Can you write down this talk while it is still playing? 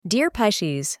Dear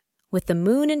Pisces, with the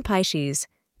moon in Pisces,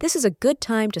 this is a good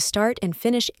time to start and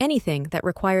finish anything that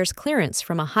requires clearance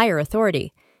from a higher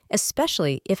authority,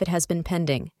 especially if it has been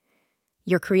pending.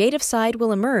 Your creative side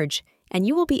will emerge, and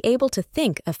you will be able to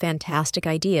think of fantastic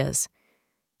ideas.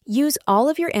 Use all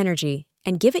of your energy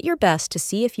and give it your best to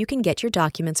see if you can get your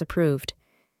documents approved.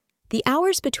 The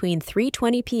hours between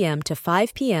 3:20 p.m. to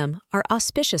 5 p.m. are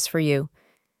auspicious for you.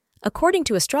 According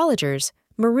to astrologers,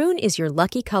 maroon is your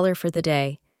lucky color for the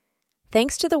day.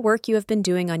 Thanks to the work you have been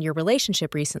doing on your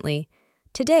relationship recently,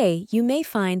 today you may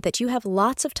find that you have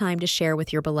lots of time to share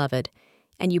with your beloved,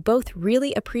 and you both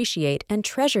really appreciate and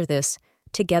treasure this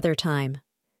together time.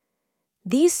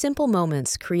 These simple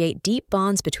moments create deep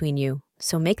bonds between you,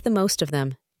 so make the most of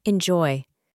them. Enjoy.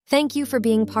 Thank you for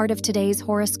being part of today's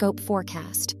horoscope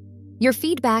forecast. Your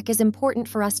feedback is important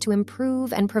for us to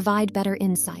improve and provide better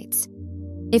insights.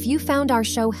 If you found our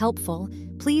show helpful,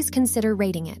 please consider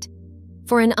rating it.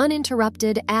 For an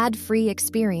uninterrupted, ad-free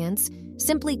experience,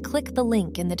 simply click the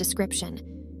link in the description.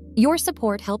 Your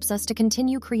support helps us to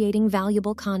continue creating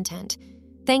valuable content.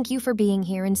 Thank you for being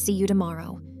here and see you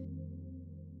tomorrow.